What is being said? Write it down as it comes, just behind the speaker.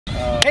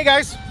Hey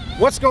guys,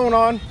 what's going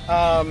on?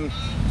 I'm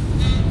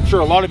sure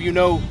a lot of you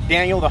know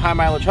Daniel, the High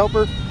Mileage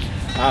Helper.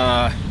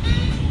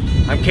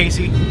 I'm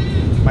Casey.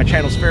 My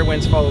channel's Fair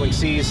Winds Following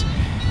Seas,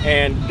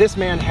 and this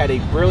man had a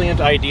brilliant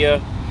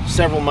idea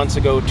several months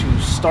ago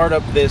to start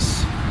up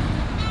this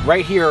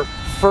right here,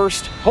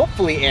 first,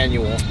 hopefully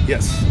annual,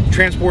 yes,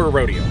 Transporter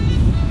Rodeo.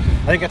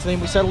 I think that's the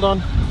name we settled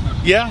on.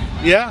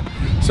 Yeah.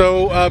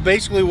 So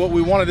basically what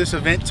we wanted this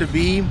event to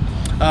be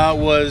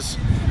was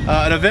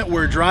an event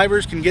where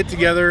drivers can get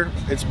together.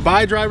 It's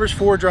by drivers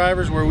for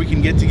drivers, where we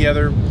can get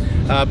together,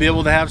 be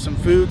able to have some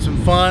food, some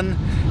fun,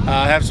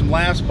 have some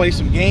laughs, play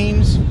some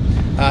games,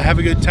 have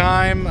a good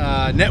time,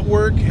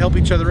 network, help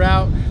each other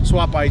out,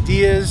 swap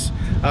ideas,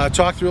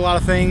 talk through a lot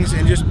of things,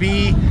 and just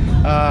be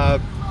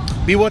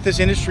what this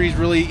industry is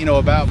really,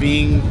 about,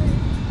 being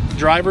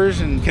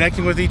drivers and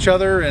connecting with each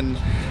other, and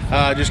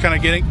just kind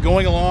of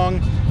going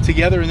along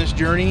together in this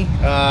journey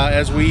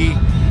as we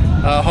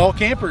haul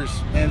campers.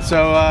 And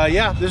so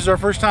yeah, this is our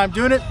first time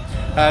doing it.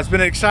 It's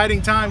been an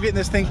exciting time getting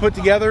this thing put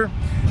together,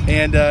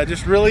 and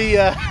just really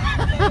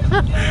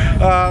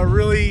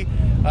really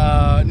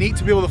neat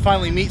to be able to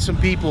finally meet some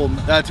people,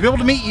 to be able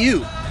to meet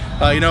you.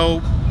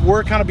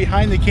 We're kind of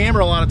behind the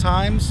camera a lot of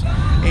times,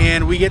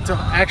 and we get to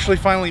actually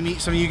finally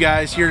meet some of you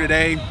guys here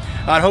today,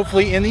 and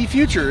hopefully in the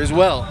future as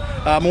well,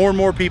 more and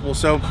more people.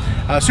 So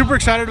super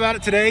excited about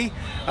it today.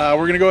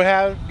 We're gonna go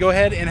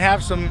ahead and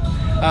have some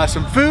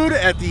food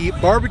at the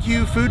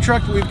barbecue food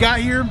truck that we've got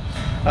here,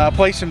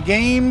 play some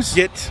games,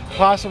 get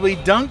possibly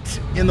dunked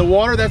in the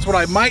water. That's what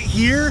I might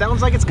hear.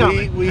 Sounds like it's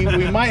coming. We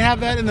might have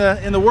that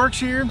in the works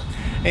here,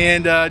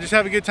 and just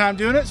have a good time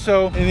doing it.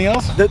 So anything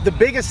else? The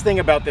biggest thing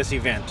about this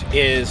event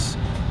is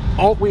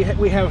we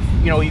have,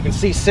 you can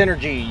see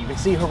Synergy, you can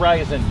see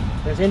Horizon,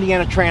 there's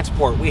Indiana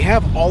Transport. We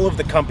have all of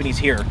the companies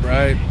here.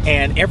 Right.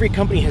 And every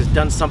company has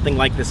done something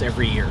like this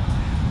every year.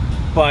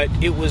 But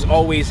it was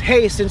always,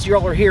 hey, since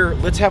y'all are here,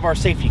 let's have our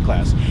safety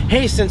class.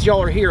 Hey, since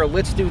y'all are here,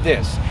 let's do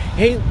this.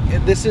 Hey,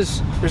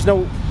 there's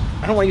no,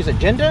 I don't want to use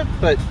agenda,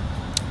 but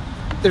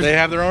they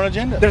have their own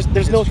agenda.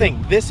 There's no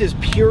thing. This is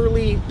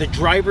purely the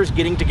drivers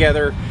getting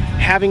together,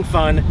 having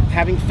fun,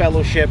 having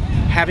fellowship,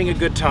 having a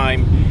good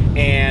time,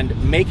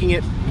 and making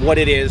it what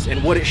it is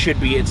and what it should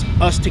be. It's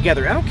us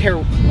together. I don't care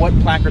what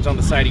placard's on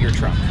the side of your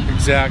truck.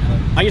 Exactly.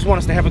 I just want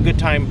us to have a good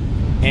time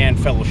and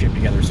fellowship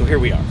together. So here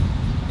we are.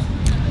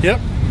 Yep.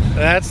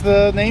 That's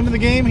the name of the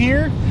game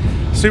here.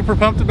 Super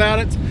pumped about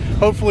it.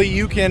 Hopefully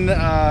you can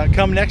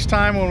come next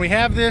time when we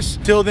have this.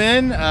 Till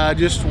then,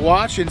 just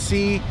watch and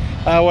see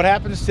what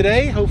happens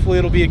today. Hopefully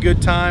it'll be a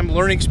good time,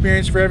 learning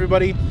experience for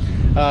everybody,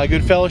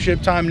 good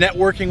fellowship time,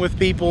 networking with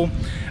people,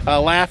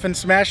 laughing,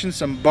 smashing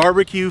some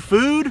barbecue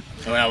food.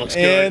 Oh, that looks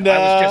good. And, I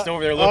was just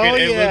over there looking.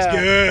 It looks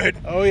good.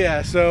 Oh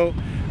yeah, so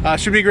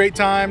should be a great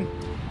time.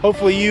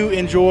 Hopefully you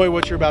enjoy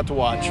what you're about to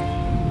watch.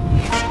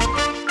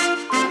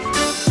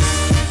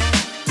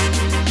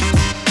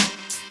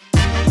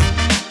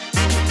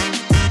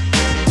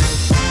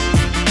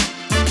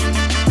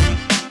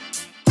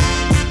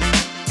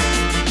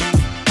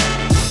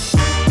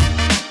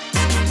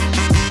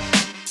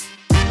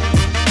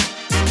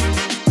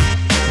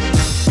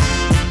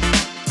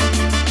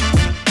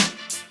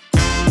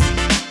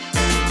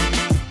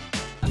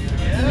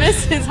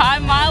 Mrs. High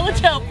Mileage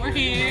Helper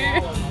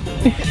here.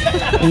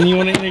 And you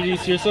want to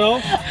introduce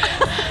yourself?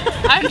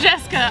 I'm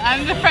Jessica.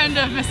 I'm the friend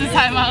of Mrs.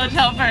 High Mileage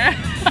Helper.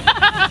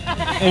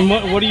 And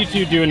what are you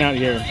two doing out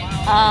here?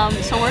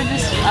 So we're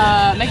just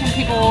making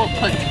people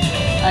put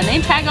a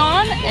name tag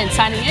on and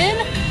signing in.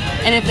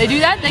 And if they do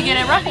that, they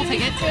get a raffle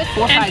ticket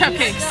for prizes.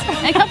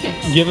 Cupcakes. And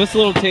cupcakes. Give us a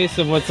little taste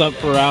of what's up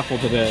for raffle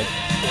today.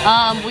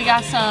 We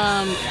got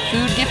some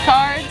food gift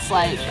cards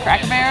like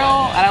Cracker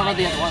Barrel. I don't know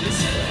the other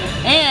ones.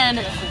 And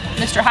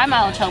Mr. High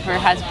Mileage Helper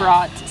has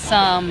brought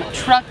some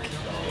truck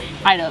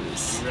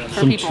items for people.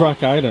 Some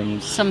truck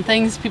items. Some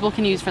things people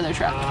can use for their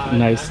truck.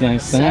 Nice.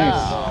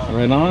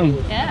 Right on.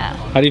 Yeah.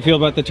 How do you feel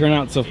about the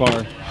turnout so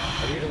far?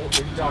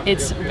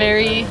 It's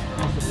very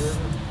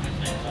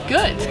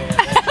good.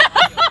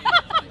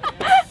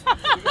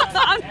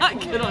 I'm not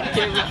good on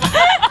camera.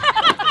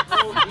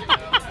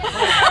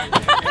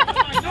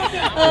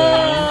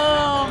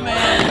 Oh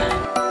man.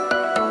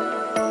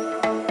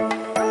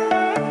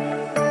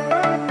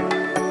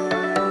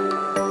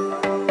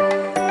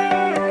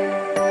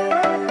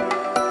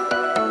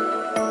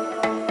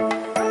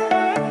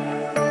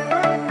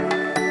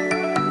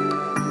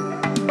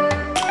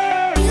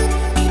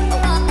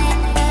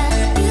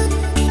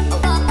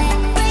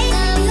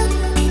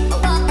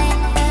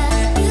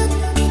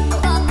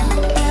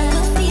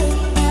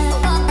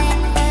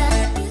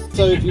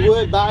 So if you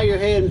would, bow your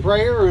head in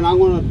prayer, and I'm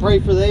going to pray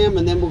for them,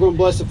 and then we're going to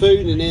bless the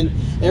food, and then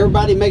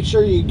everybody make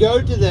sure you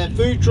go to that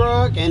food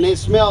truck, and it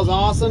smells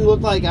awesome. Look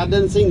like I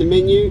done seen the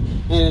menu,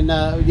 and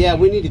yeah,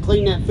 we need to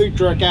clean that food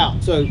truck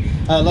out. So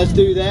let's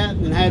do that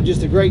and have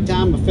just a great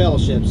time of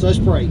fellowship. So let's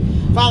pray.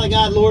 Father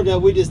God, Lord,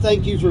 we just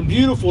thank you for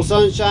beautiful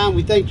sunshine.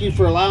 We thank you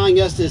for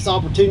allowing us this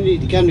opportunity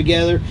to come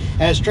together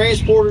as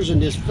transporters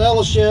and just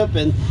fellowship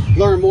and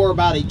learn more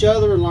about each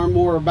other and learn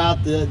more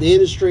about the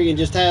industry and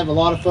just have a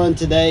lot of fun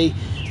today.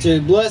 To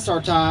bless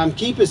our time,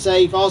 keep us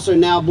safe. Also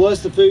now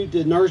bless the food,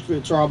 the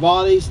nourishment to our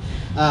bodies.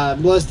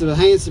 Bless the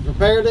hands that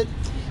prepared it.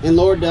 And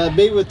Lord,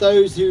 be with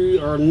those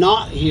who are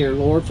not here,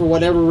 Lord, for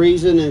whatever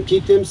reason, and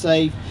keep them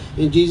safe.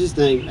 In Jesus'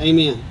 name,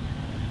 amen.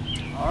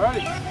 All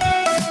right.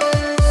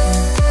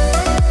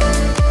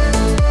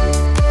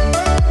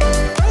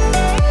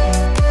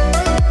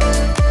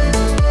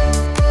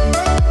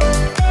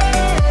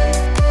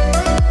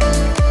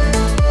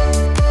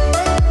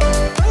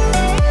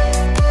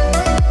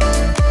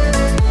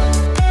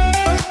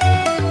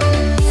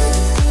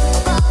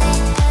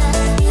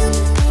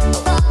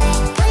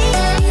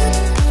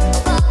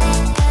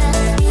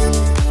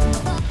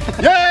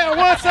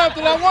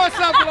 I want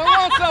something.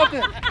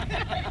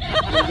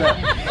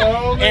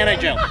 Oh, and I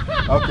jump.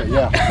 Okay,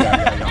 yeah.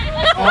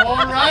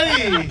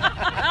 Alrighty.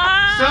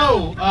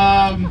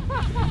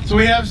 So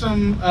we have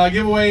some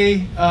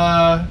giveaway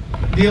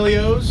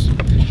dealios.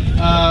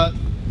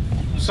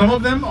 Some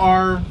of them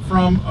are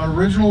from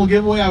original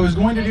giveaway I was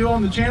going to do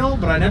on the channel,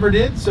 but I never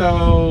did.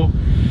 So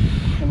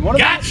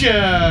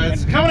gotcha!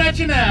 It's coming at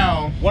you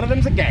now. One of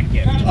them's a gag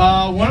gift.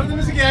 One of them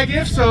is a gag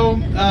gift. So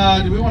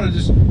do we want to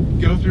just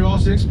go through all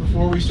 6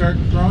 before we start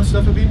throwing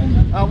stuff at people?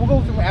 We'll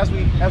go through as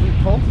we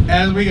pull.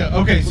 As we go.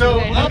 Okay,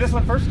 so this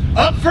one first.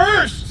 Up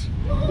first,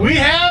 we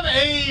have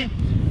a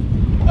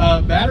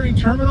battery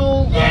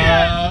terminal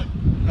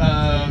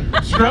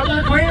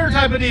scrubber cleaner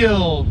type of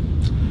deal.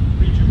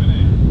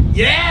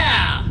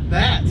 Yeah,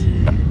 that.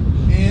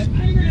 And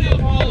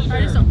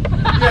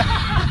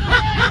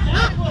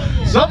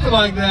something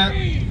like that.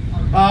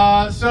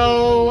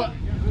 So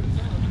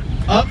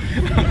up.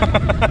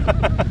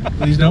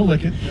 Please don't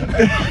lick it.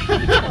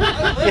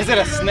 Is it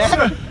a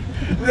snack?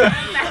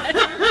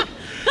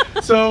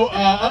 So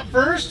up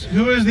first,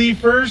 who is the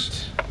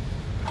first?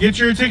 Get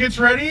your tickets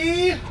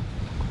ready.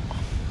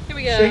 Here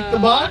we go. Shake the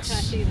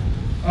box.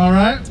 All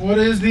right. What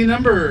is the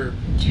number?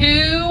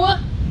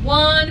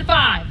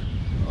 215.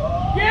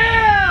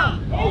 Yeah!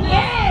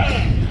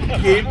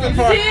 Keep the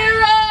party.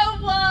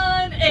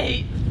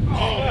 018.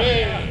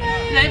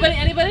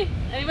 Anybody?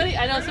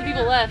 I know some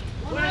people left.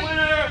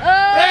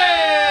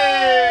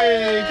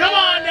 Hey! Come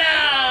on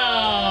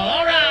now!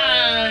 All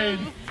right!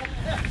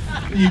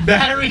 The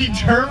battery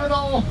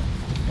terminal.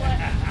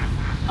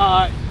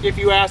 If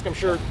you ask, I'm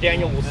sure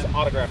Daniel will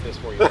autograph this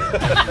for you.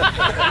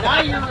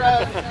 Now your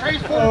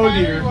transport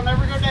battery will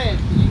never go dead.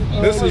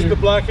 This is the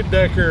Black &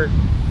 Decker.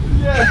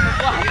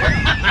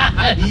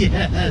 Yeah.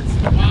 Yes.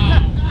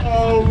 Wow.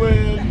 Oh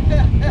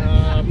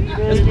man.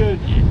 Very good.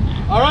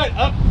 All right,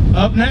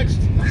 up next,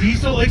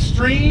 Diesel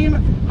Extreme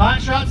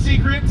Hot Shot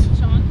Secret.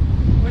 Sean,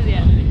 where's he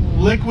at?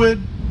 Liquid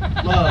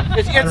Love.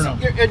 It's I don't know.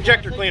 your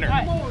injector cleaner.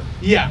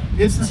 Yeah,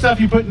 it's the stuff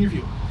you put in your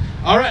fuel.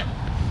 All right,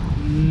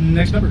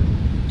 next number.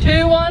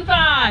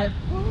 215.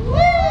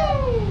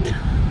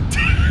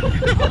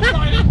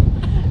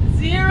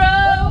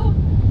 0,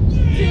 2,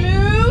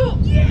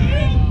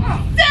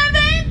 7.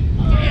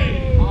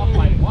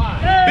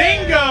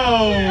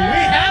 Bingo!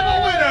 We have a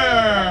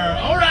winner!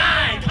 All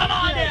right, come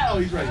on now. Oh,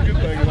 he's right.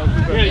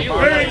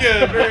 Very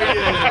good, very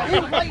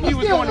good. He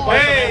was going to buy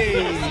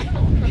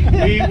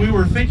Hey, we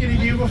were thinking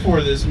of you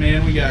before this,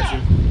 man. We got you.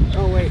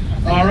 Oh, wait.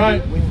 All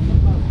right.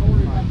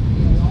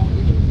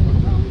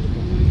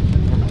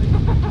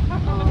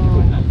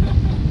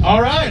 All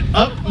right,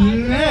 up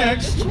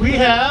next we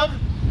have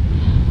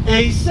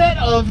a set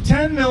of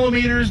 10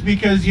 millimeters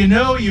because you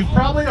know you've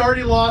probably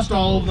already lost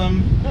all of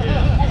them.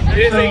 It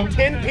is a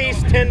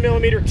 10-piece,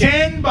 10mm kit.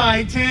 10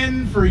 by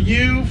 10 for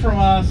you from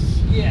us.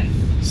 Yes.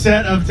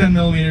 Set of 10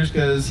 millimeters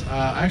because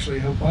I actually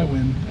hope I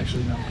win.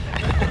 Actually, no.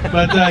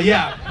 But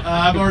yeah,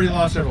 I've already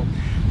lost several.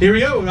 Here we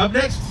go. Up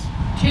next.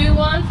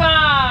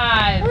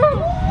 215.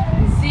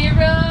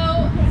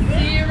 0,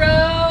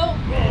 0,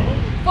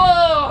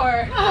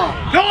 4.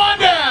 Come on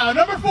down.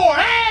 Number 4.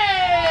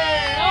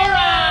 Hey! All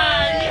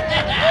right.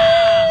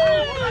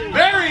 Yeah.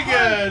 Very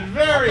good.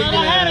 Very good.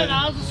 I had it.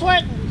 I was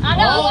sweating. I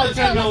know. All the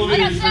 10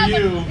 millimeters for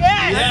you.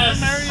 Yes.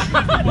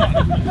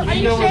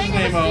 You know what's the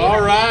name of.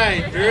 All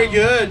right. Very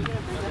good.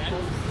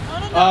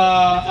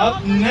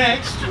 Up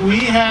next,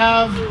 we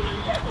have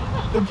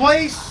the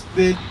place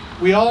that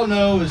we all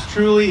know is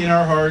truly in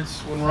our hearts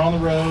when we're on the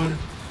road,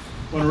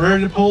 when we're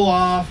ready to pull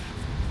off,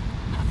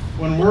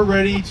 when we're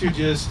ready to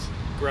just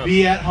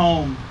be at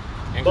home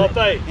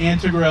and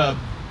to grub.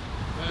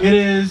 It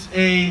is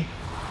a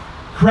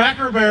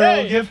Cracker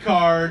Barrel gift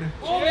card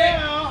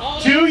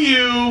to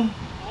you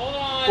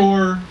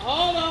for...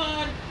 Hold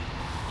on.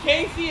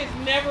 Casey has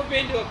never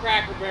been to a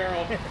Cracker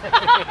Barrel.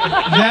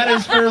 That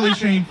is fairly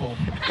shameful.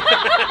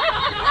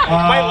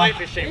 My life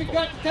is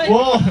shameful.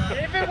 Well,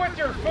 Even with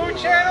your food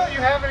channel, you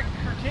haven't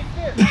critiqued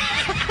it.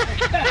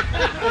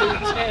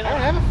 I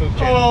don't have a food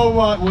channel. oh,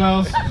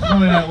 well,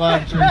 something that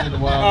live turns into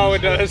wild. Oh,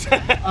 it does. So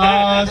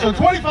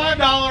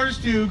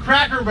 $25 to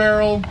Cracker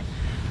Barrel.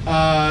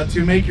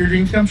 to make your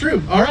dreams come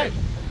true. All right.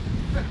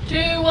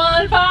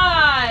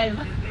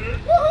 215.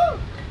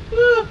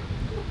 Woo!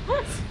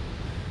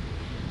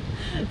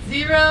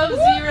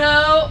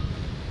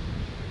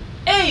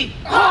 008.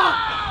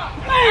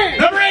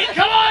 Number 8,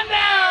 come on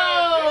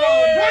now!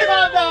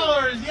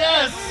 $25,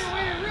 yes!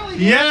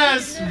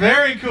 Yes,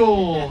 very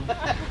cool.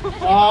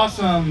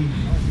 Awesome.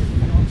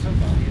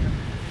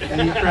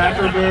 The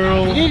Cracker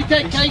Barrel. You need to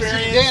take Casey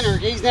to dinner.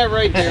 He's never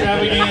ate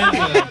there.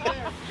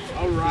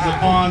 Extravaganza is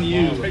upon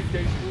you.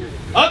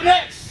 Up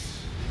next,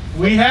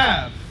 we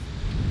have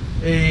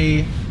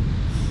a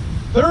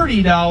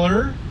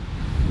 $30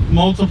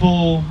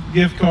 multiple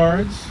gift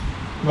cards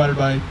divided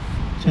by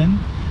 10.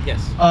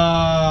 Yes.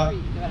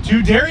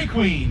 To Dairy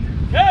Queen.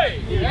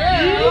 Hey!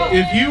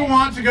 If you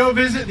want to go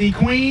visit the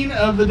queen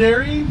of the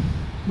dairy,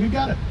 we've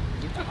got it.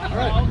 All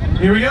right,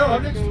 here we go.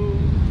 Up next.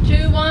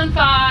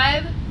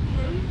 215.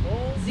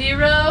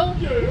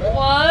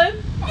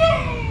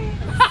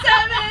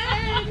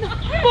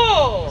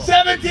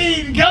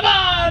 17. Come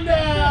on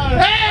down.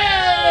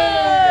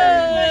 Hey!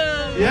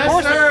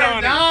 Yes, sir.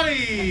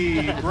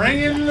 Donnie,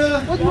 bringing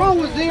the. What's wrong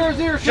with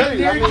 002? Shut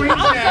Dairy Queens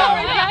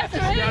down.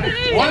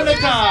 One at a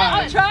time.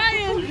 I'm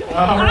trying.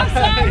 All right.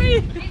 I'm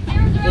sorry.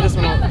 So this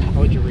one,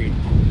 I'll let you read.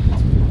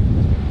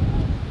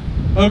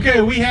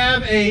 Okay, we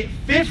have a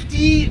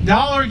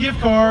 $50 gift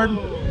card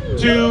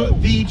to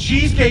the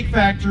Cheesecake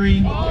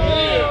Factory,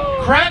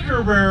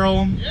 Cracker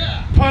Barrel,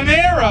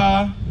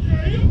 Panera,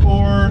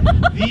 or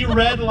the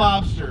Red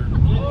Lobster.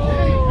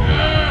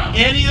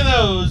 Any of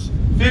those,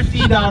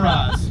 $50.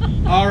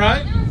 All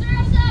right?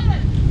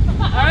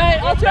 All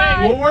right, I'll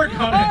try. We'll work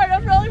on it.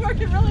 I'm really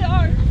working really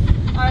hard.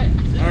 All right.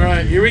 All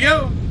right, here we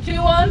go.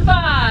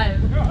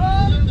 215.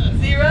 0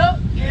 0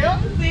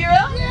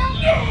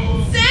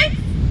 6.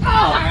 Oh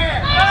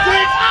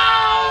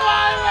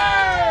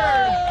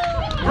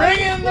my word! Bring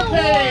in the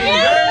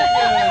pain.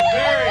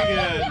 Very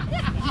good.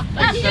 I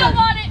still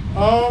want it.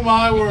 Oh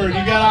my word,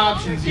 you got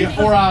options. You got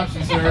 4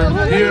 options, sir.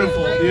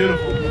 Beautiful,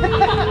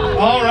 beautiful.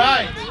 All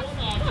right.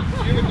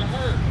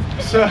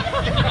 So,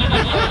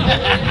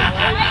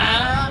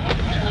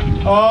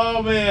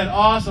 oh man,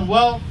 awesome.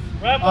 Well,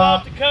 Wrap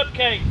up the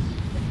cupcakes.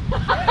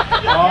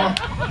 oh,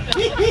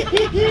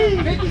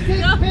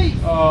 56 piece.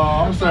 I'm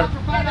gonna start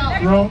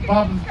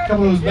popping a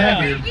couple of those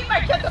back here.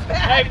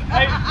 Hey,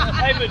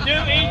 but do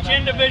each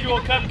individual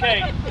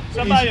cupcake.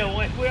 Somebody will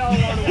win. We all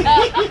want to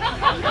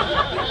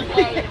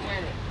win.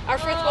 Our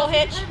fifth wheel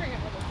hitch.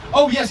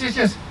 Oh yes.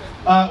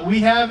 We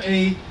have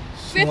a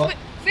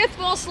Fifth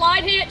wheel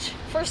slide hitch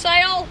for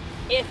sale.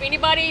 If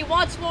anybody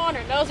wants one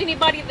or knows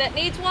anybody that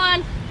needs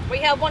one, we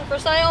have one for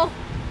sale.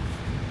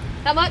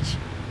 How much?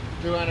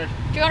 $200.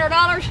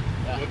 $200.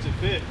 What's it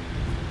fit?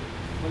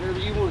 Whatever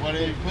you want. What do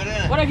you put in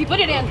it? Whatever you put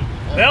it in.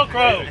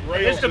 Velcro.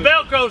 It's the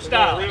Velcro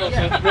style.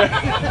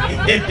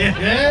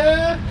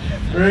 Yeah,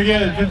 very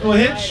good. Fifth wheel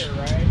hitch.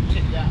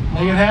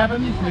 Make it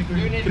happen. Make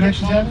the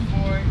connections happen.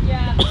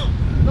 Yeah.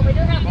 But we do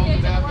have the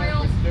gates and the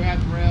rails.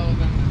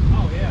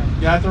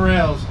 Got the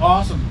rails.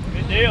 Awesome.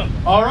 Good deal.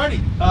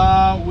 Alrighty.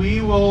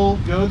 We will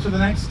go to the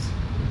next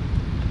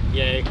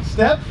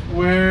step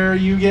where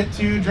you get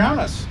to drown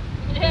us.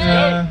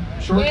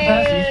 Short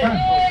capacity each time.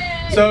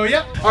 So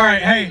yeah. All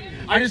right, hey,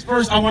 I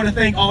want to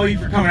thank all of you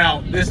for coming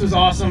out. This was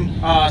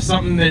awesome.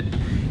 Something that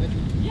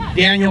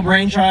Daniel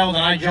brainchild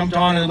and I jumped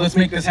on and let's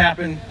make this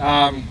happen.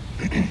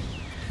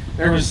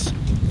 There was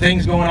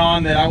things going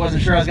on that I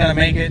wasn't sure I was going to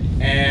make it,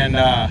 and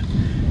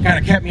kind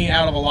of kept me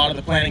out of a lot of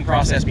the planning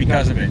process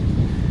because of it.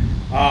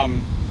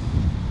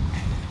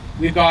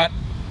 We've got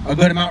a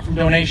good amount from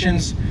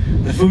donations.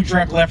 The food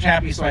truck left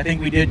happy, so I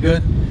think we did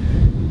good.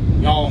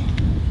 Y'all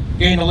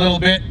gained a little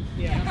bit.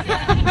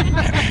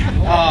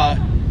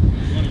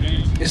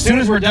 As soon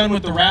as we're done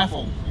with the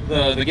raffle,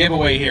 the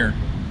giveaway here,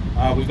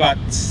 we've got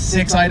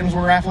 6 items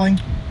we're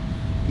raffling.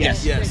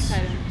 Yes.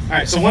 All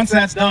right, so once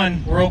that's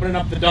done, we're opening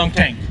up the dunk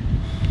tank.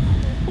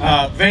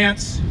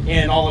 Vance,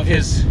 in all of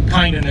his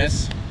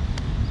kindness,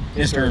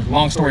 Mr.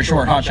 Long Story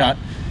Short Hotshot,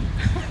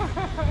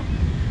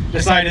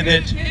 decided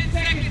that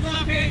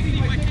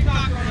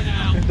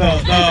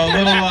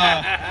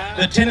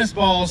the tennis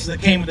balls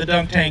that came with the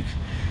dunk tank,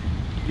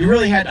 you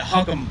really had to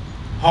huck them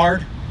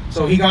hard.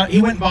 So he went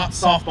and bought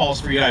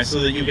softballs for you guys so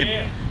that you could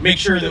make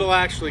sure that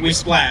we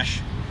splash.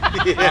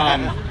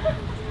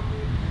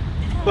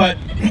 But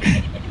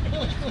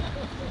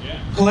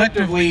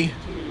collectively,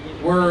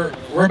 we're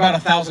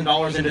about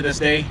 $1,000 into this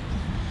day,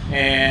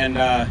 and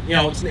you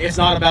know, it's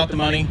not about the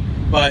money,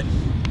 but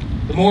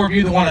the more of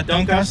you that want to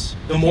dunk us,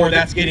 the more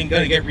that's going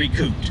to get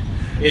recouped.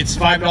 It's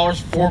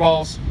 $5 for 4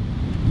 balls,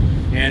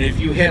 and if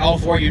you hit all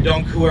 4, you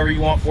dunk whoever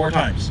you want 4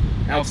 times.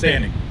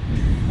 Outstanding.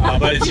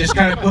 But it's just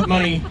kind of put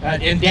money,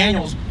 and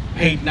Daniel's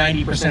paid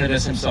 90% of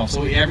this himself,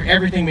 so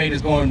everything made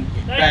is going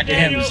back to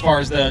him as far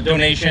as the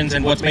donations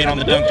and what's made on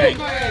the dunk tank.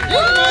 So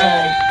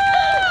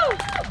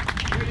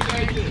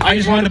I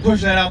just wanted to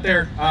push that out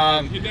there.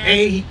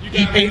 He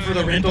paid for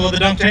the rental of the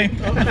dunk tank.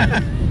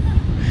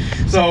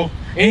 So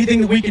anything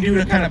that we can do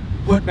to kind of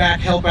put back,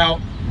 help out,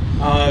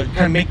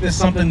 kind of make this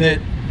something that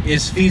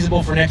is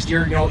feasible for next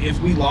year. You know, if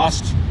we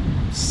lost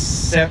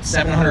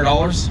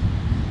 $700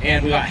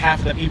 and we got half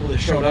of the people that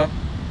showed up,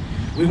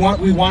 we want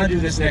to do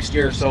this next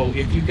year. So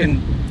if you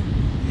can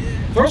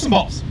throw some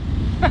balls.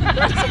 All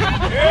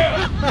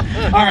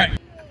right.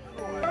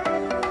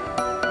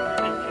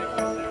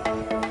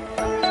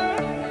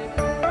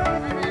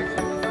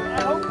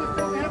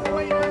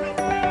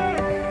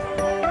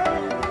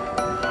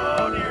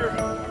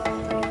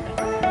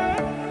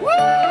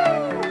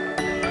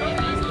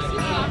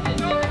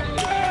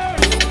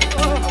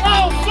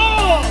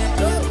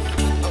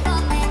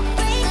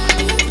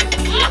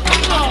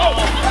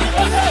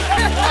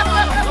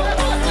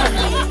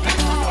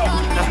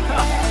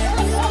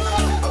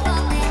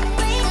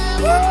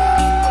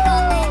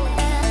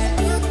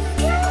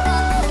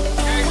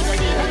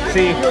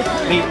 See,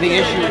 the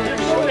issue was...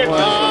 You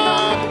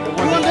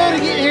want her to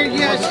get here?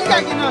 Yeah, she got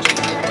to get enough.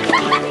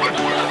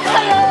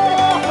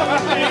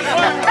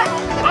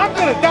 I'm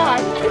gonna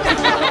die.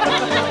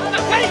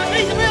 Hey,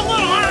 please be a little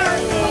higher.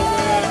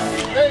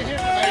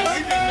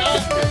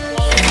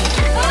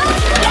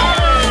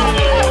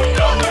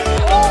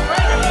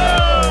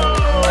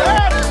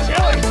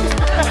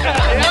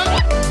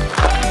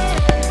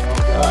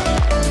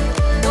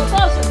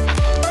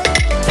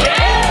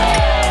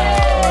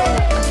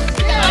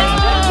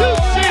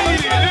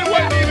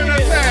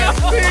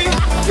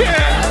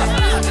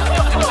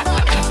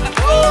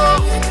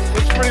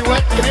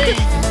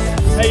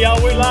 Hey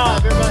y'all, we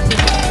live. Everybody.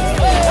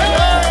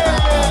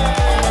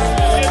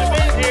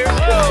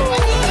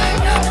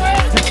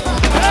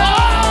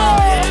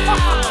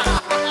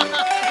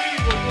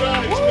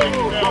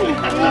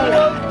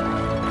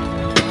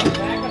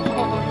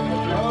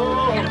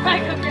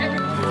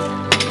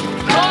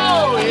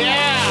 Oh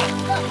yeah!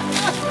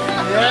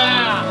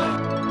 Yeah!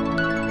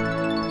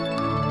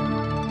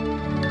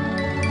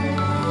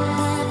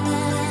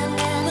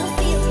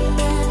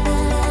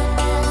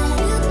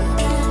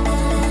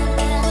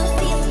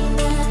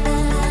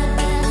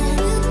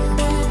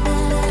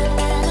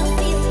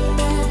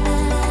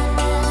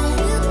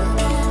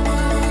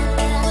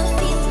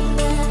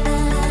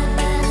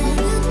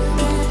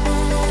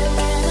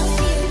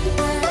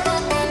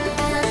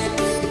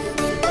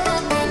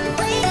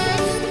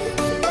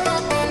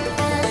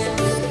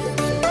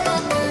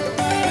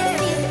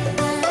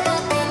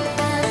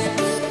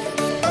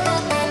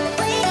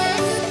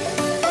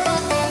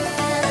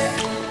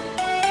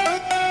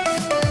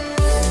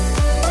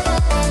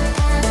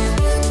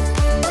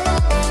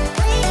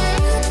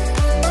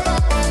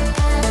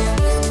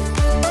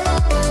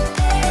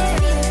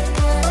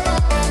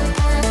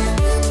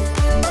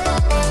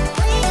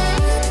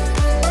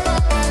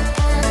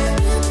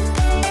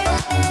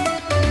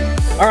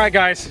 All right,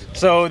 guys,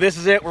 so this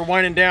is it. We're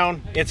winding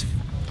down. It's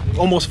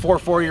almost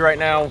 4:40 right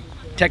now.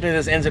 Technically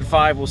this ends at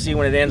 5. We'll see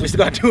when it ends. We still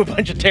got to do a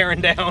bunch of tearing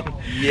down.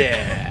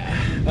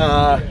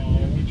 Yeah.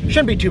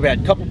 Shouldn't be too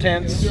bad. Couple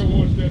tents.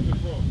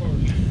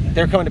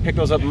 They're coming to pick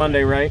those up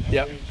Monday, right?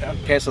 Yep.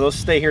 Okay, so those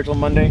stay here till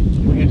Monday.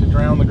 We get to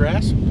drown the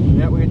grass.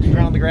 Yeah, we get to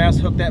drown the grass,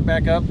 hook that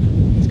back up.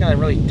 It's gonna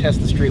really test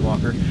the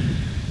streetwalker.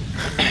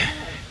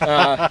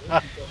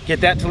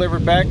 Get that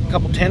delivered back.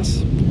 Couple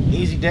tents.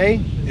 Easy day.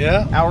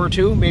 Yeah. Hour or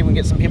two. Maybe we can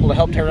get some people to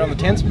help tear down the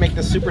tents. Make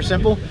this super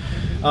simple.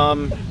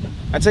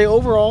 I'd say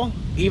overall,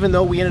 even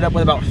though we ended up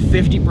with about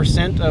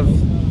 50%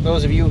 of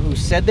those of you who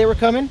said they were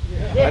coming,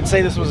 I'd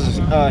say this was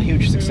a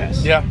huge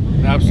success. Yeah,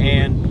 absolutely.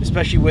 And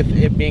especially with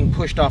it being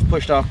pushed off,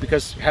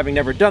 because having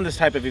never done this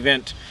type of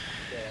event,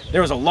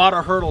 there was a lot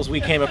of hurdles we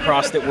came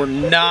across that were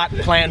not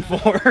planned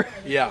for.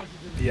 Yeah,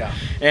 yeah.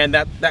 And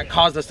that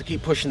caused us to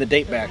keep pushing the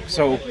date back.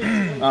 So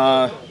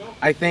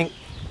I think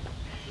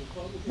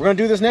we're gonna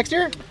do this next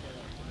year.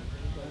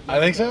 I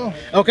think so.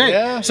 Okay,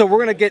 yeah. So we're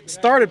gonna get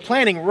started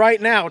planning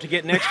right now to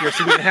get next year,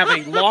 so we can have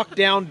a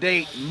lockdown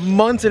date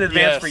months in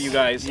advance for you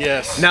guys.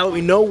 Yes. Now that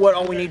we know what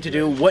all we need to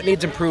do, what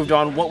needs improved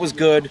on, what was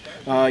good,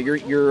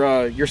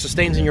 your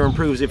sustains and your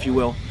improves, if you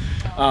will.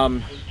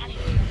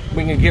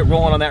 We can get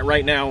rolling on that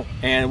right now,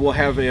 and we'll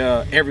have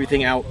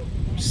everything out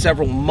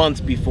several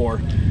months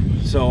before.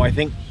 So I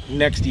think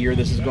next year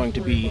this is going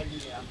to be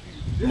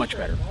much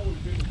better.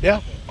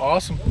 Yeah,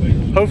 awesome.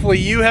 Hopefully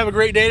you have a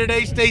great day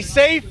today. Stay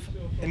safe,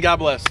 and God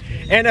bless.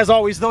 And as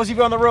always, those of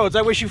you on the roads,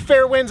 I wish you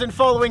fair winds and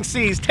following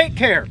seas. Take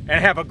care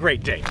and have a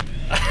great day.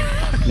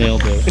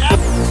 Nailed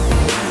it.